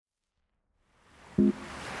Hi,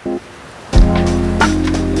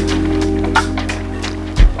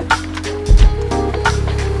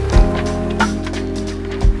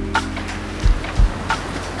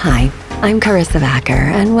 I'm Carissa Backer,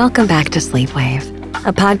 and welcome back to Sleep Wave,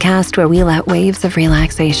 a podcast where we let waves of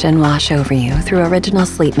relaxation wash over you through original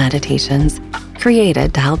sleep meditations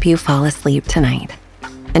created to help you fall asleep tonight.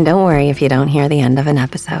 And don't worry if you don't hear the end of an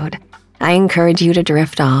episode. I encourage you to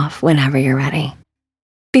drift off whenever you're ready.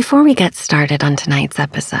 Before we get started on tonight's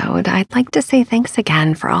episode, I'd like to say thanks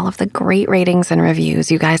again for all of the great ratings and reviews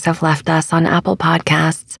you guys have left us on Apple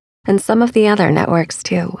Podcasts and some of the other networks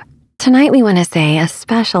too. Tonight we want to say a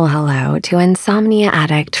special hello to Insomnia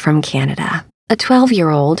Addict from Canada, a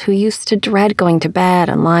 12-year-old who used to dread going to bed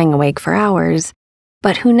and lying awake for hours,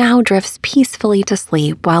 but who now drifts peacefully to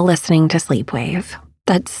sleep while listening to Sleep Wave.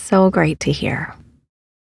 That's so great to hear.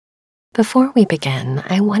 Before we begin,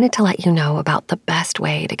 I wanted to let you know about the best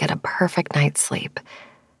way to get a perfect night's sleep.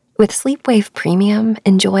 With Sleep Wave Premium,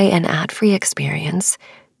 enjoy an ad-free experience,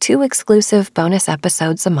 2 exclusive bonus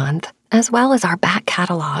episodes a month, as well as our back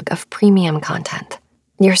catalog of premium content.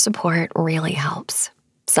 Your support really helps.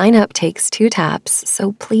 Sign up takes 2 taps,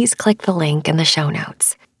 so please click the link in the show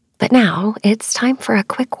notes. But now, it's time for a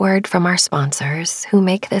quick word from our sponsors who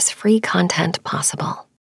make this free content possible.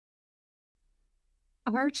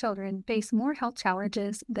 Our children face more health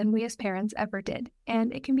challenges than we as parents ever did,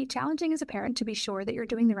 and it can be challenging as a parent to be sure that you're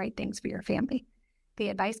doing the right things for your family. The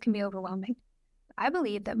advice can be overwhelming. I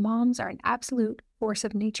believe that moms are an absolute force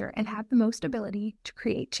of nature and have the most ability to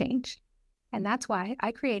create change. And that's why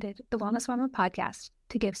I created the Wellness Mama podcast,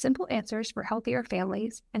 to give simple answers for healthier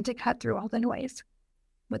families and to cut through all the noise.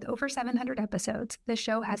 With over 700 episodes, this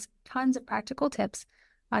show has tons of practical tips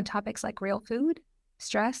on topics like real food,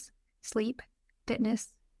 stress, sleep,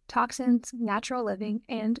 fitness, toxins, natural living,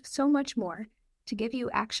 and so much more to give you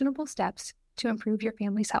actionable steps to improve your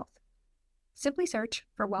family's health. Simply search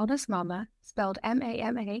for Wellness Mama, spelled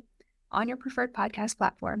M-A-M-A, on your preferred podcast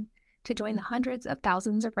platform to join the hundreds of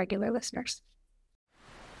thousands of regular listeners.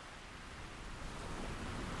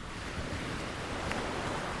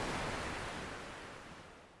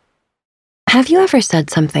 Have you ever said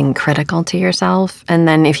something critical to yourself, and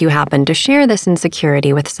then if you happen to share this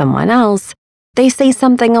insecurity with someone else, they say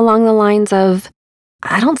something along the lines of,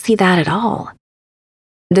 "I don't see that at all"?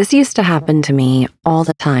 This used to happen to me all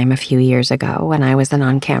the time a few years ago when I was an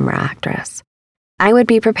on-camera actress. I would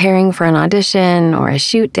be preparing for an audition or a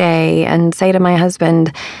shoot day and say to my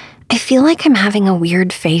husband, "I feel like I'm having a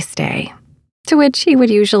weird face day." To which he would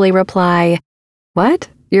usually reply, "What?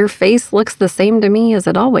 Your face looks the same to me as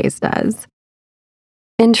it always does."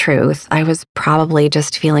 In truth, I was probably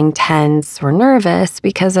just feeling tense or nervous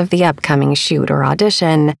because of the upcoming shoot or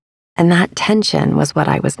audition, and that tension was what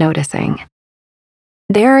I was noticing.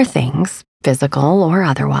 There are things, physical or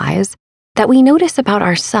otherwise, that we notice about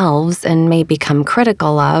ourselves and may become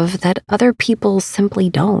critical of that other people simply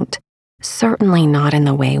don't, certainly not in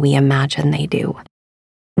the way we imagine they do.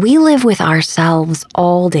 We live with ourselves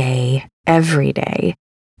all day, every day,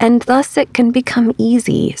 and thus it can become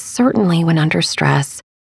easy, certainly when under stress,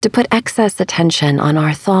 to put excess attention on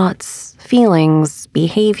our thoughts, feelings,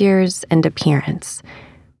 behaviors, and appearance.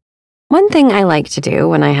 One thing I like to do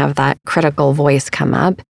when I have that critical voice come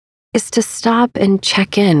up is to stop and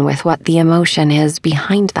check in with what the emotion is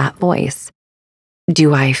behind that voice.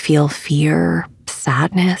 Do I feel fear,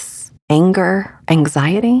 sadness, anger,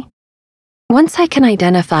 anxiety? Once I can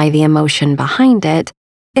identify the emotion behind it,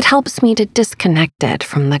 it helps me to disconnect it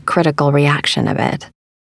from the critical reaction of it.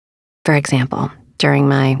 For example, during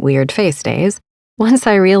my weird face days, once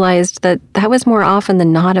I realized that was more often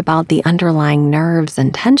than not about the underlying nerves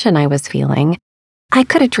and tension I was feeling, I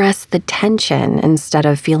could address the tension instead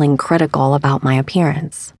of feeling critical about my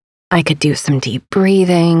appearance. I could do some deep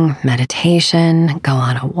breathing, meditation, go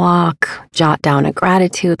on a walk, jot down a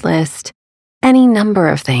gratitude list, any number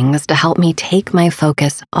of things to help me take my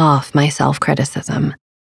focus off my self-criticism.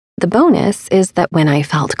 The bonus is that when I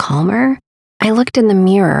felt calmer, I looked in the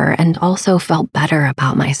mirror and also felt better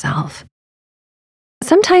about myself.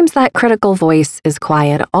 Sometimes that critical voice is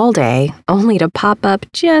quiet all day, only to pop up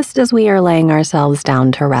just as we are laying ourselves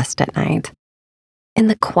down to rest at night. In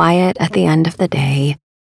the quiet at the end of the day,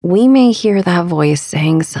 we may hear that voice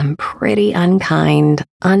saying some pretty unkind,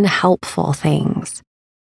 unhelpful things.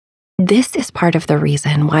 This is part of the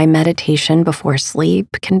reason why meditation before sleep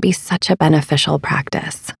can be such a beneficial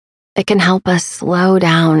practice. It can help us slow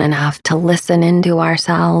down enough to listen into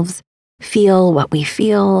ourselves, feel what we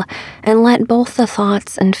feel, and let both the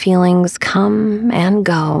thoughts and feelings come and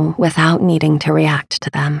go without needing to react to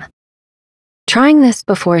them. Trying this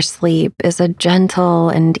before sleep is a gentle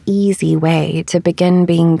and easy way to begin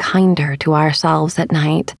being kinder to ourselves at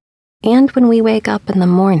night, and when we wake up in the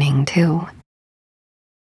morning, too.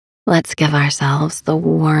 Let's give ourselves the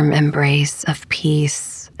warm embrace of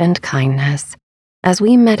peace and kindness as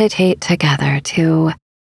we meditate together to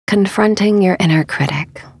Confronting Your Inner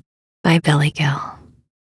Critic by Billy Gill.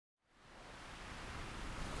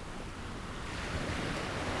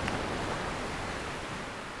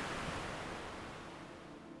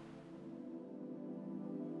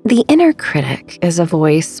 The inner critic is a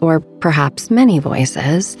voice, or perhaps many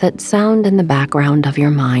voices, that sound in the background of your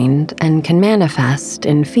mind and can manifest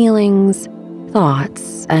in feelings,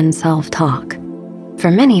 thoughts, and self-talk.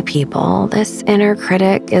 For many people, this inner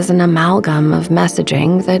critic is an amalgam of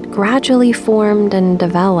messaging that gradually formed and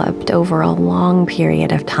developed over a long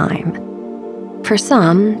period of time. For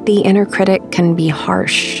some, the inner critic can be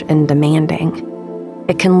harsh and demanding.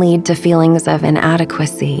 It can lead to feelings of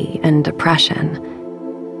inadequacy and depression.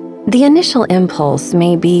 The initial impulse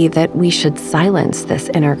may be that we should silence this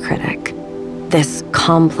inner critic, this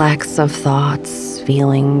complex of thoughts,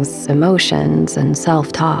 feelings, emotions, and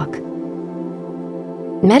self-talk.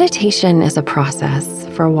 Meditation is a process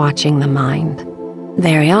for watching the mind.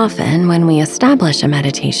 Very often, when we establish a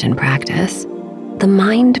meditation practice, the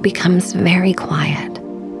mind becomes very quiet.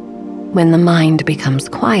 When the mind becomes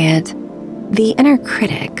quiet, the inner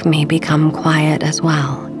critic may become quiet as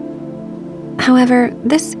well. However,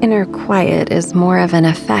 this inner quiet is more of an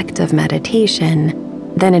effect of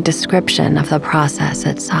meditation than a description of the process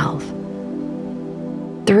itself.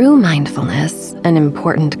 Through mindfulness, an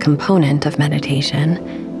important component of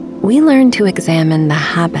meditation, we learn to examine the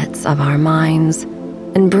habits of our minds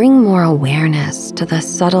and bring more awareness to the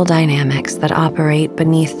subtle dynamics that operate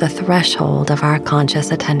beneath the threshold of our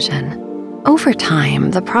conscious attention. Over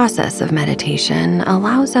time, the process of meditation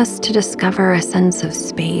allows us to discover a sense of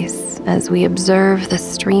space as we observe the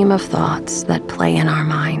stream of thoughts that play in our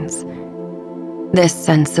minds. This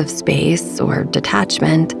sense of space, or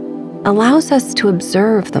detachment, allows us to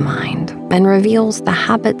observe the mind and reveals the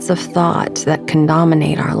habits of thought that can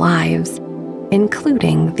dominate our lives,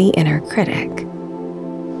 including the inner critic.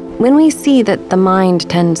 When we see that the mind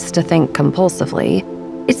tends to think compulsively,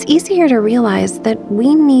 it's easier to realize that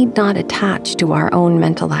we need not attach to our own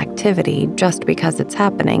mental activity just because it's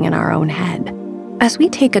happening in our own head. As we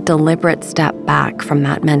take a deliberate step back from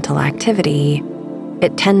that mental activity,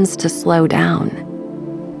 it tends to slow down.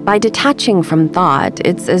 By detaching from thought,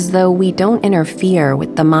 it's as though we don't interfere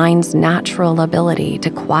with the mind's natural ability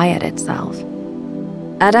to quiet itself.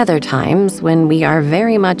 At other times, when we are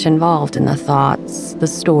very much involved in the thoughts, the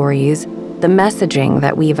stories, the messaging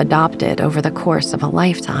that we've adopted over the course of a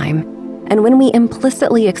lifetime, and when we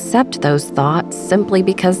implicitly accept those thoughts simply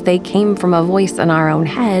because they came from a voice in our own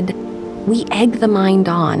head, we egg the mind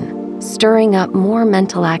on, stirring up more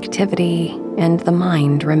mental activity, and the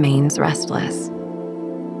mind remains restless.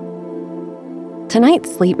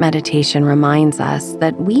 Tonight's sleep meditation reminds us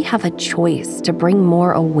that we have a choice to bring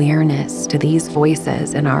more awareness to these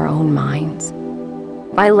voices in our own minds.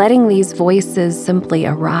 By letting these voices simply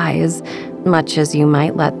arise, much as you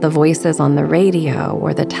might let the voices on the radio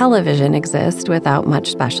or the television exist without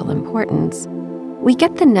much special importance, we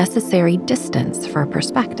get the necessary distance for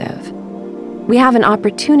perspective. We have an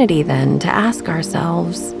opportunity then to ask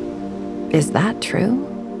ourselves, is that true?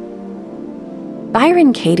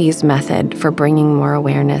 Byron Katie's method for bringing more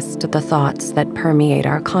awareness to the thoughts that permeate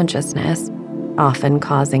our consciousness, often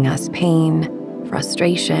causing us pain,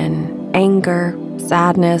 frustration, anger,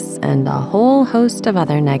 sadness, and a whole host of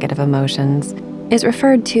other negative emotions, is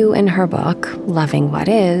referred to in her book, Loving What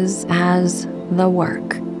Is, as the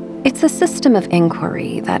work. It's a system of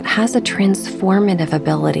inquiry that has a transformative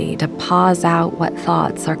ability to pause out what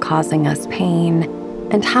thoughts are causing us pain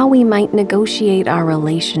and how we might negotiate our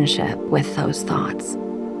relationship with those thoughts.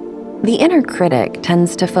 The inner critic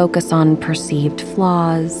tends to focus on perceived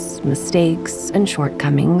flaws, mistakes, and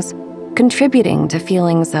shortcomings, contributing to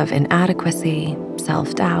feelings of inadequacy,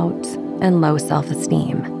 self-doubt, and low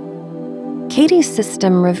self-esteem. Katie's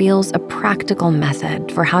system reveals a practical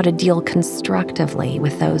method for how to deal constructively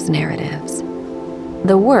with those narratives.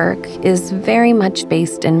 The work is very much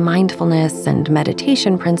based in mindfulness and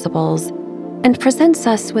meditation principles and presents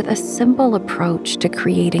us with a simple approach to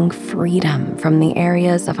creating freedom from the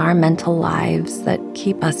areas of our mental lives that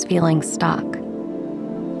keep us feeling stuck.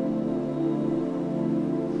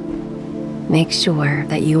 Make sure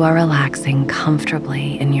that you are relaxing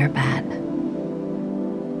comfortably in your bed.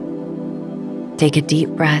 Take a deep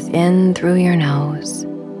breath in through your nose,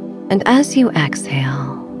 and as you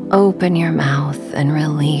exhale, open your mouth and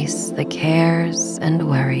release the cares and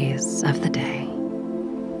worries of the day.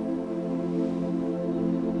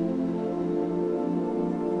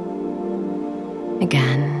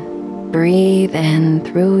 Again, breathe in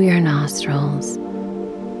through your nostrils.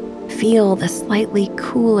 Feel the slightly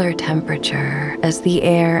cooler temperature as the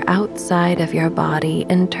air outside of your body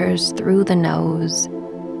enters through the nose,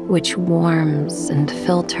 which warms and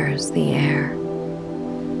filters the air.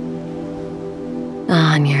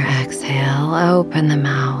 On your exhale, open the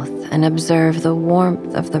mouth and observe the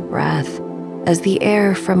warmth of the breath as the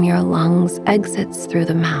air from your lungs exits through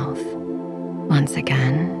the mouth. Once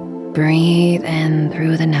again, breathe in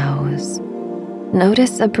through the nose.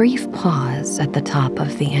 Notice a brief pause at the top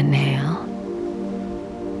of the inhale.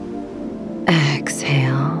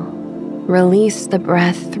 Exhale. Release the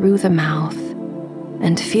breath through the mouth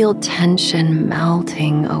and feel tension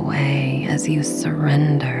melting away as you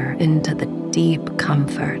surrender into the deep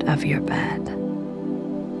comfort of your bed.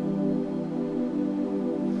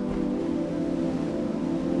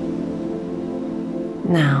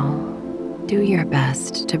 Now, do your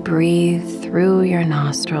best to breathe through your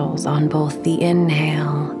nostrils on both the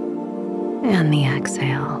inhale and the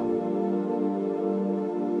exhale.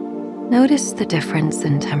 Notice the difference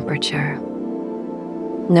in temperature.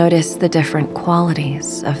 Notice the different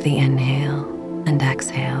qualities of the inhale and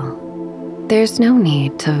exhale. There's no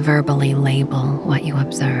need to verbally label what you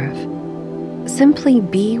observe. Simply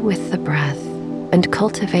be with the breath and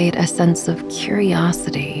cultivate a sense of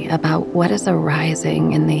curiosity about what is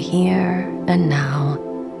arising in the here and now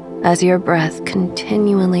as your breath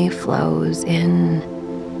continually flows in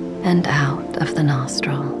and out of the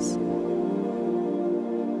nostrils.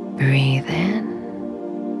 Breathe in.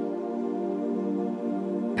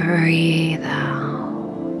 Breathe out.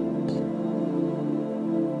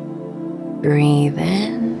 Breathe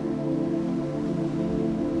in.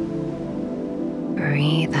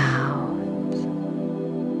 Breathe out.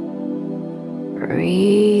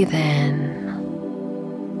 Breathe in.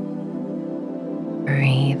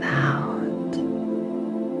 Breathe out.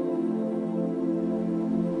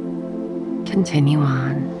 Continue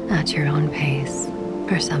on at your own pace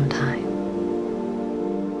for some time.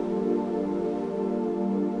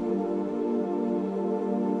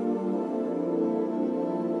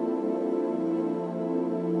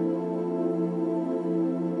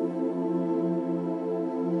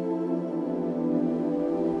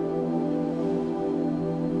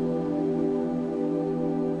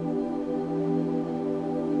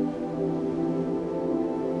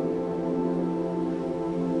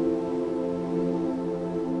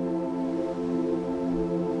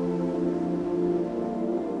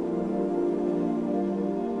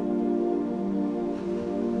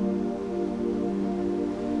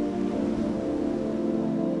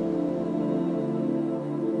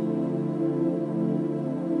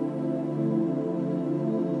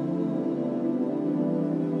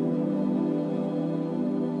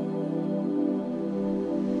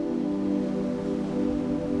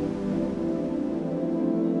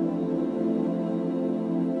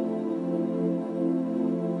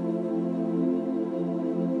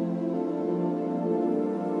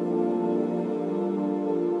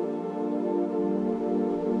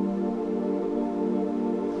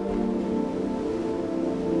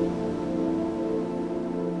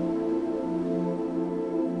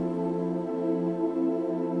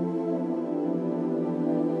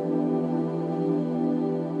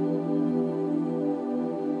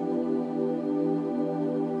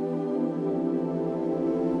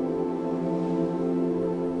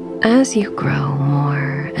 As you grow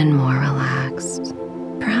more and more relaxed,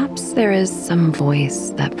 perhaps there is some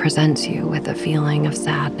voice that presents you with a feeling of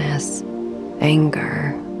sadness,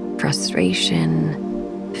 anger,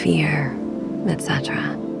 frustration, fear, etc.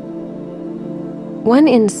 One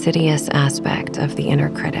insidious aspect of the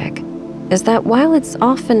inner critic is that while it's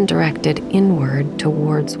often directed inward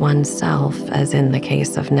towards oneself, as in the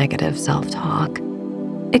case of negative self-talk,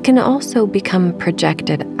 it can also become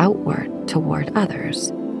projected outward toward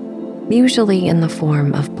others, usually in the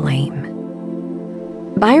form of blame.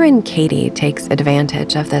 Byron Katie takes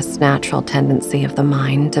advantage of this natural tendency of the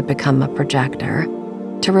mind to become a projector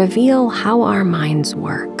to reveal how our minds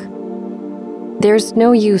work. There's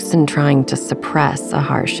no use in trying to suppress a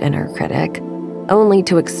harsh inner critic, only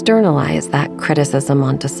to externalize that criticism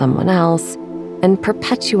onto someone else and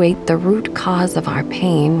perpetuate the root cause of our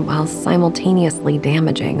pain while simultaneously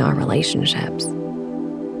damaging our relationships.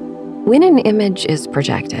 When an image is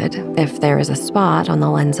projected, if there is a spot on the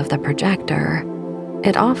lens of the projector,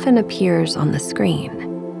 it often appears on the screen.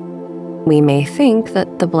 We may think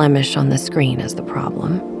that the blemish on the screen is the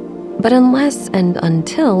problem, But unless and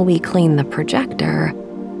until we clean the projector,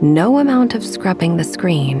 no amount of scrubbing the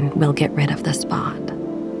screen will get rid of the spot.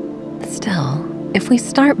 Still, if we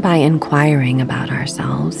start by inquiring about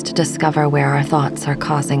ourselves to discover where our thoughts are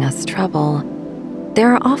causing us trouble,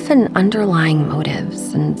 there are often underlying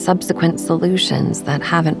motives and subsequent solutions that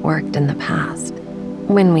haven't worked in the past.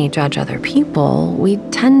 When we judge other people, we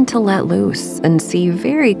tend to let loose and see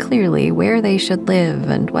very clearly where they should live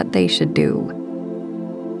and what they should do.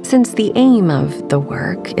 Since the aim of the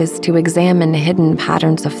work is to examine hidden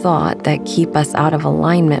patterns of thought that keep us out of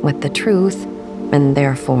alignment with the truth, and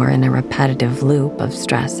therefore in a repetitive loop of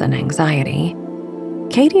stress and anxiety,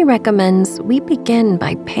 Katie recommends we begin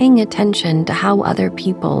by paying attention to how other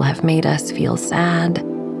people have made us feel sad,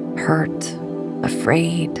 hurt,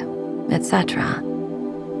 afraid, etc.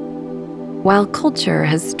 While culture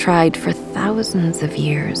has tried for thousands of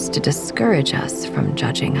years to discourage us from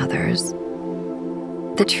judging others,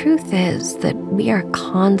 the truth is that we are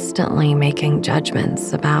constantly making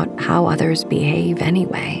judgments about how others behave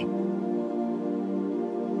anyway.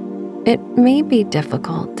 It may be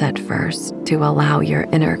difficult at first to allow your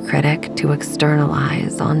inner critic to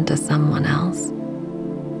externalize onto someone else,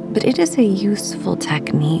 but it is a useful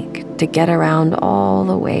technique to get around all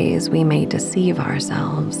the ways we may deceive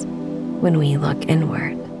ourselves when we look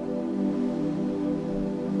inward.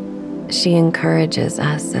 She encourages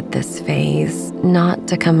us at this phase not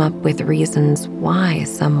to come up with reasons why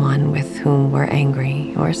someone with whom we're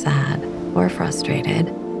angry or sad or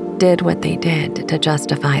frustrated did what they did to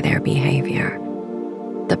justify their behavior.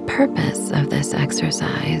 The purpose of this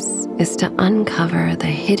exercise is to uncover the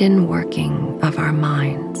hidden working of our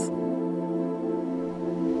minds.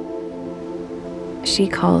 She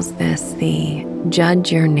calls this the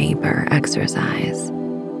judge your neighbor exercise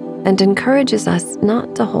and encourages us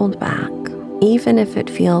not to hold back, even if it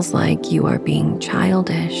feels like you are being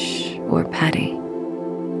childish or petty.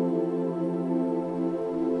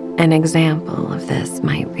 An example of this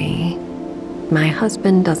might be, my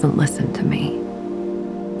husband doesn't listen to me.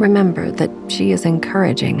 Remember that she is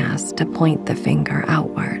encouraging us to point the finger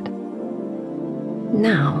outward.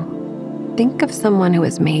 Now, think of someone who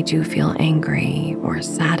has made you feel angry or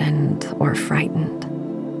saddened or frightened.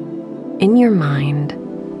 In your mind,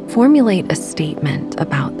 formulate a statement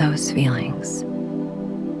about those feelings.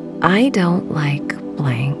 I don't like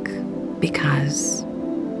blank because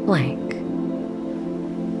blank.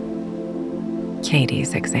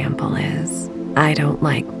 Katie's example is, I don't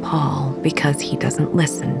like Paul because he doesn't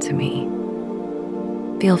listen to me.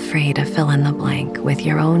 Feel free to fill in the blank with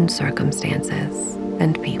your own circumstances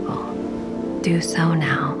and people. Do so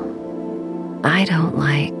now. I don't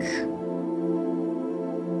like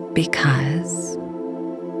because.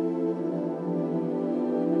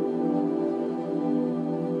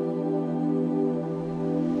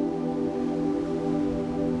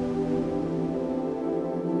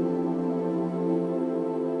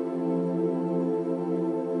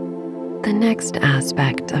 The next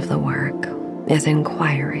aspect of the work is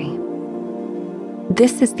inquiry.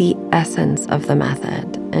 This is the essence of the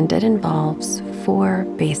method, and it involves 4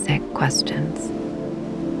 basic questions.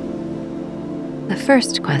 The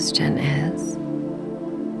first question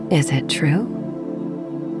is it true?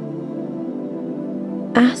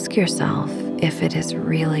 Ask yourself if it is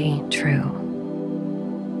really true.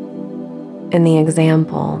 In the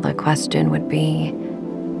example, the question would be,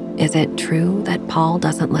 is it true that Paul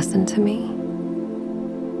doesn't listen to me?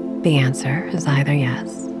 The answer is either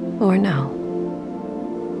yes or no.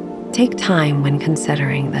 Take time when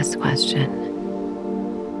considering this question.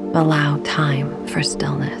 Allow time for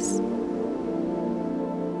stillness.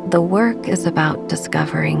 The work is about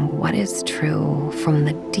discovering what is true from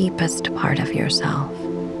the deepest part of yourself.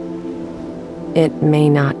 It may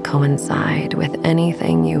not coincide with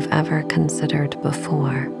anything you've ever considered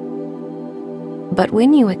before. But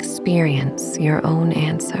when you experience your own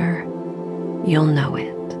answer, you'll know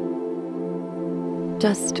it.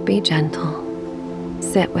 Just be gentle,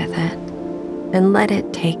 sit with it, and let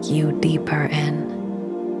it take you deeper in.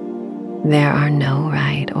 There are no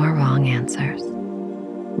right or wrong answers.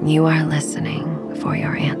 You are listening for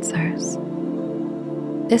your answers.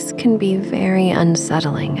 This can be very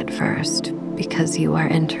unsettling at first because you are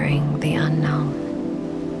entering the unknown.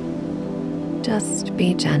 Just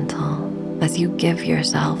be gentle as you give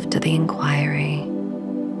yourself to the inquiry.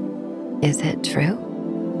 Is it true?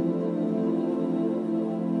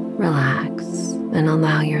 Relax and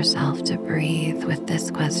allow yourself to breathe with this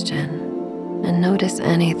question and notice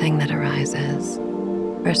anything that arises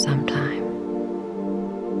for some time.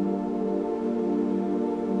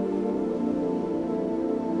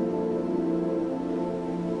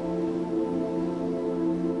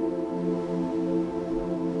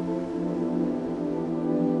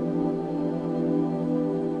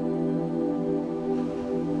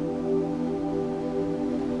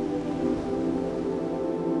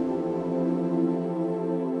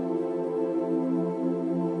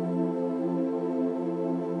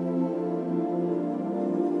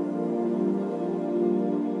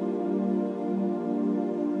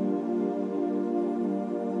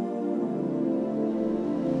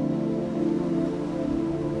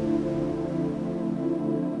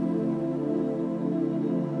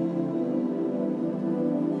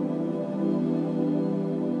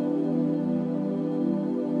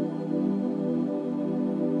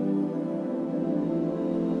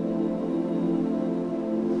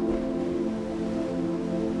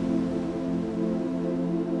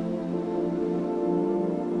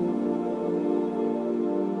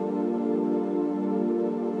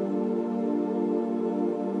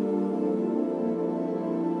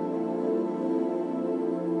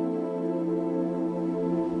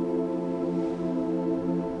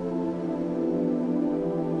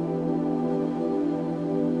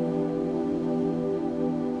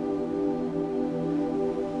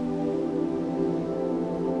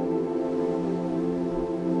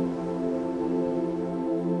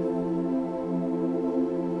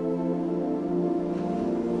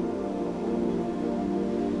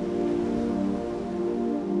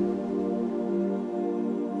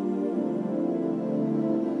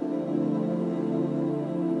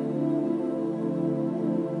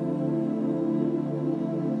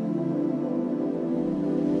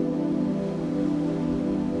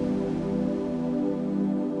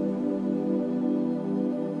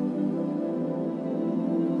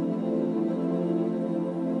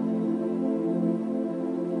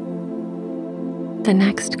 The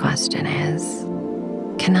next question is,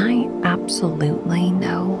 can I absolutely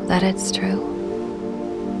know that it's true?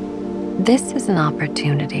 This is an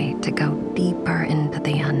opportunity to go deeper into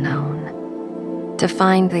the unknown, to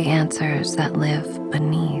find the answers that live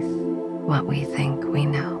beneath what we think we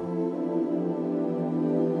know.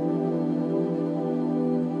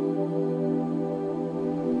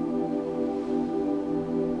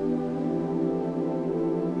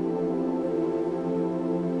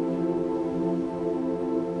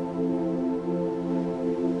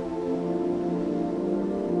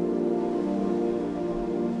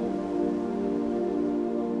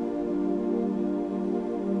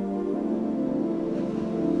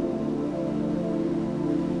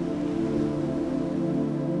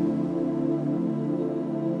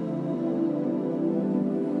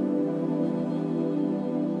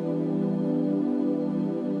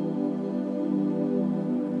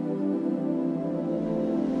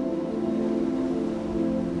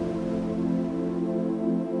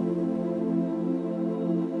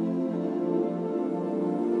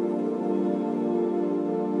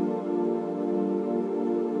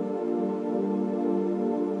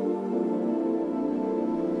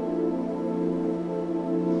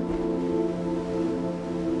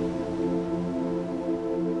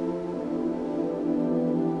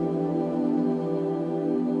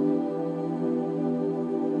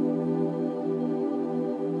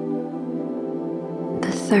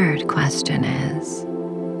 The third question is,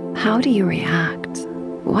 how do you react?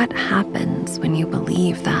 What happens when you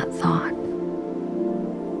believe that thought?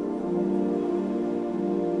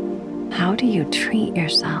 How do you treat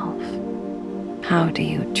yourself? How do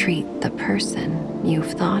you treat the person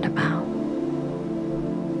you've thought about?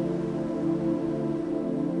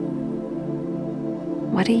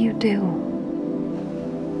 What do you do?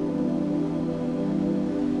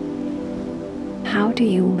 How do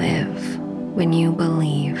you live when you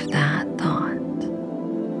believe that thought?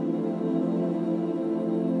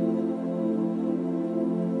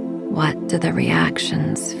 What do the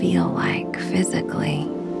reactions feel like physically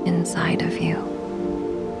inside of you?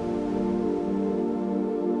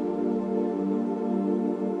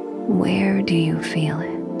 Where do you feel it?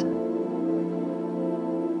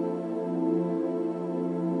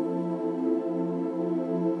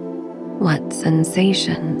 What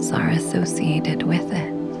sensations are associated with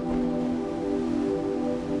it?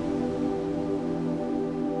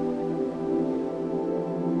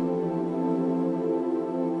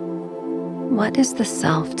 What is the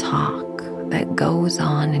self-talk that goes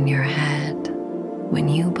on in your head when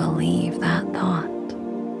you believe that thought?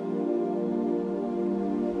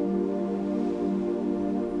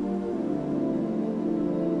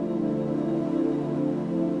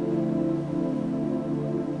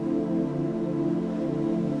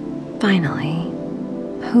 Finally,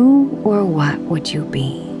 who or what would you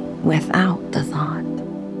be without the thought?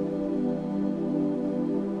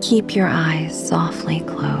 Keep your eyes softly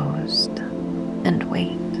closed and wait.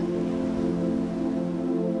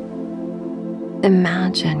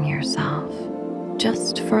 Imagine yourself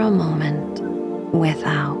just for a moment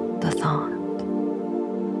without the thought.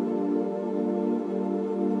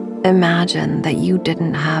 Imagine that you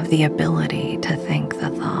didn't have the ability to think the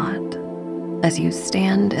thought as you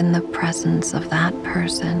stand in the presence of that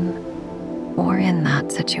person or in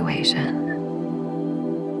that situation.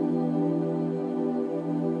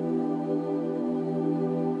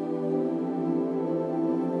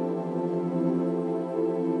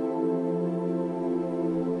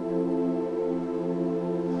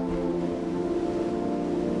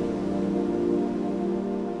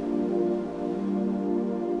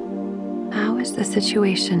 How is the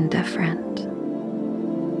situation different?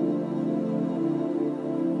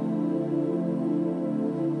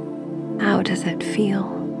 How does it feel?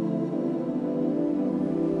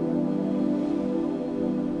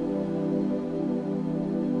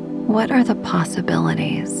 What are the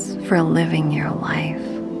possibilities for living your life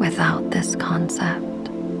without this concept?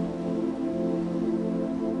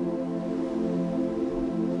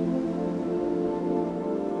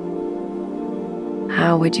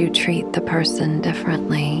 How would you treat the person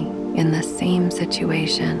differently in the same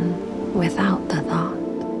situation without the thought?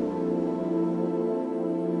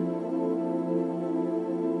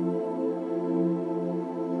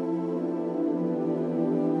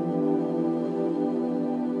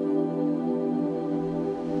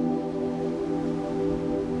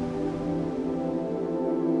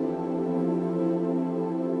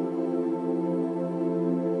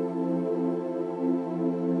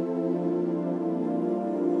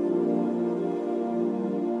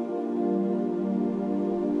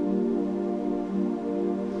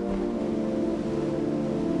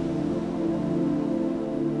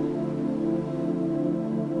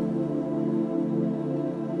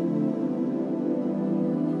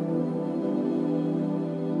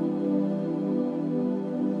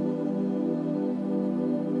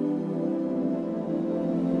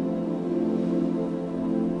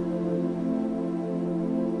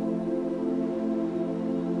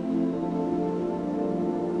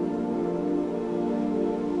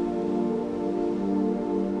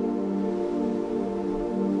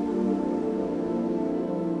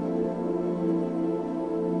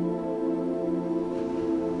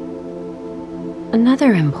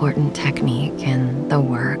 Another important technique in the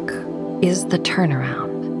work is the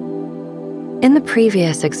turnaround. In the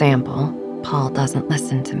previous example, Paul doesn't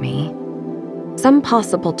listen to me. Some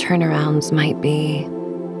possible turnarounds might be,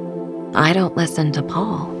 I don't listen to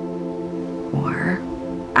Paul, or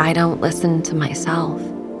I don't listen to myself,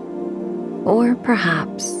 or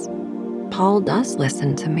perhaps Paul does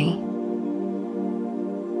listen to me.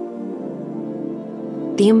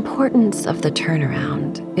 The importance of the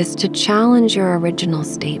turnaround is to challenge your original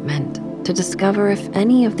statement to discover if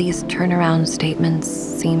any of these turnaround statements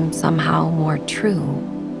seem somehow more true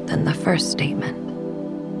than the first statement.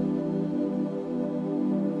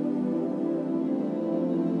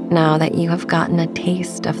 Now that you have gotten a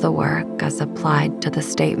taste of the work as applied to the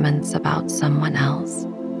statements about someone else,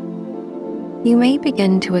 you may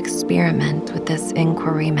begin to experiment with this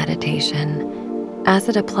inquiry meditation as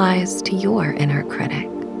it applies to your inner critic.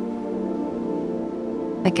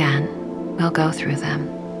 Again, we'll go through them.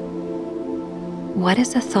 What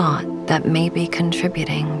is a thought that may be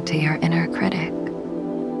contributing to your inner critic?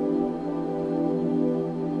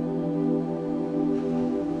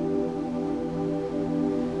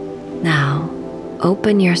 Now,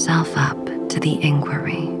 open yourself up to the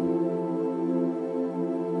inquiry.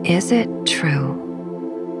 Is it true?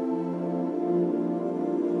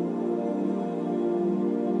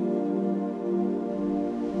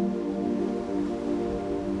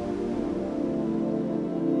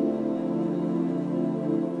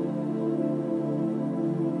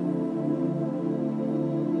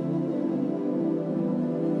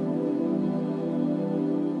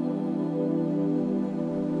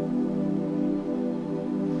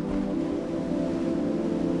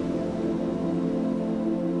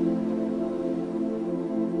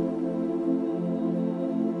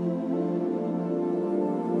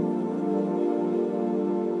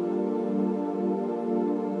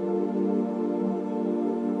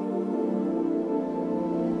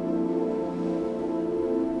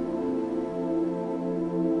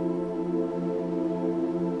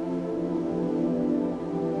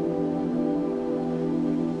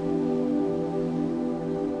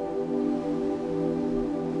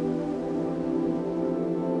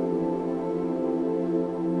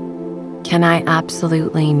 Can I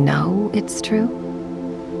absolutely know it's true?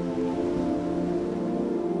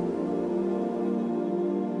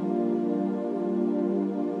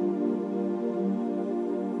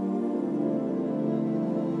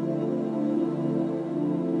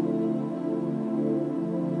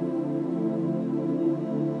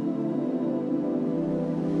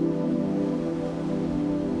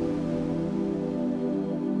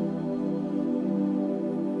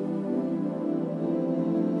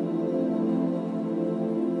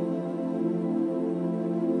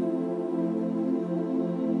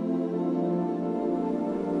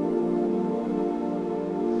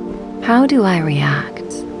 How do I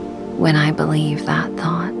react when I believe that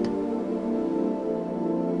thought?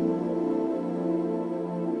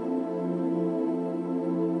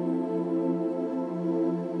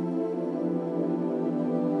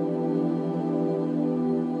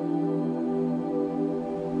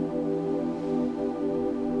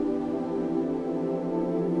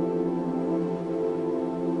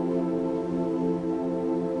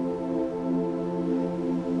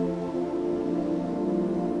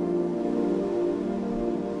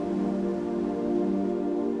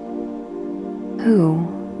 Who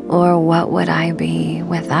or what would I be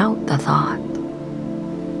without the thought?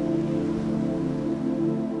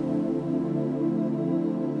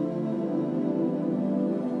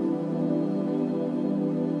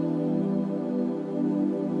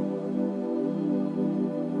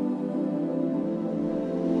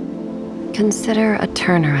 Consider a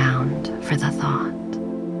turnaround for the thought.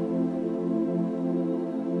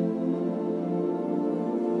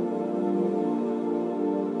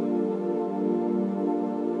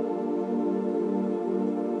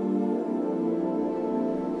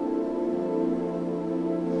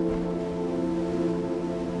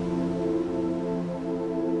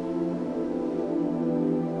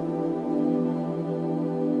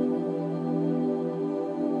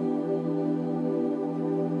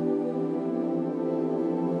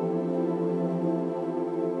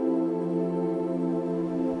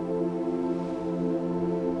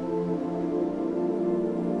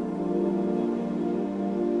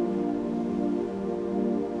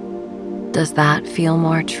 Does that feel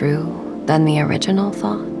more true than the original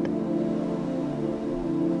thought?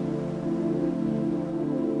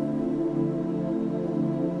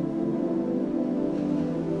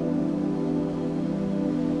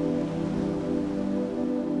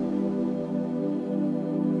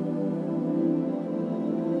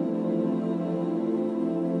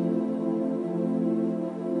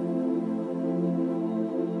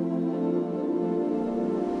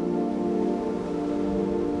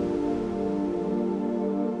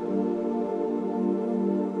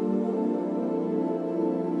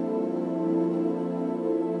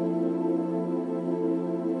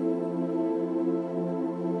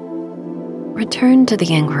 Return to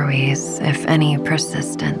the inquiries if any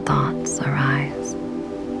persistent thoughts arise.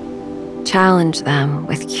 Challenge them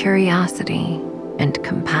with curiosity and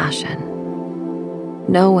compassion,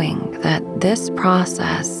 knowing that this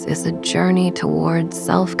process is a journey towards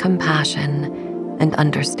self-compassion and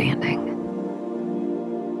understanding.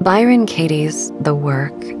 Byron Katie's The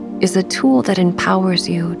Work is a tool that empowers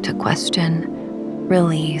you to question,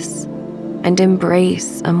 release, and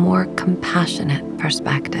embrace a more compassionate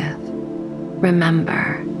perspective.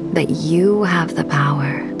 Remember that you have the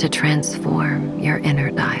power to transform your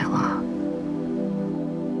inner dialogue.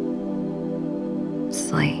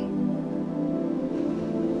 Sleep.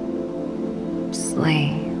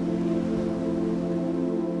 Sleep.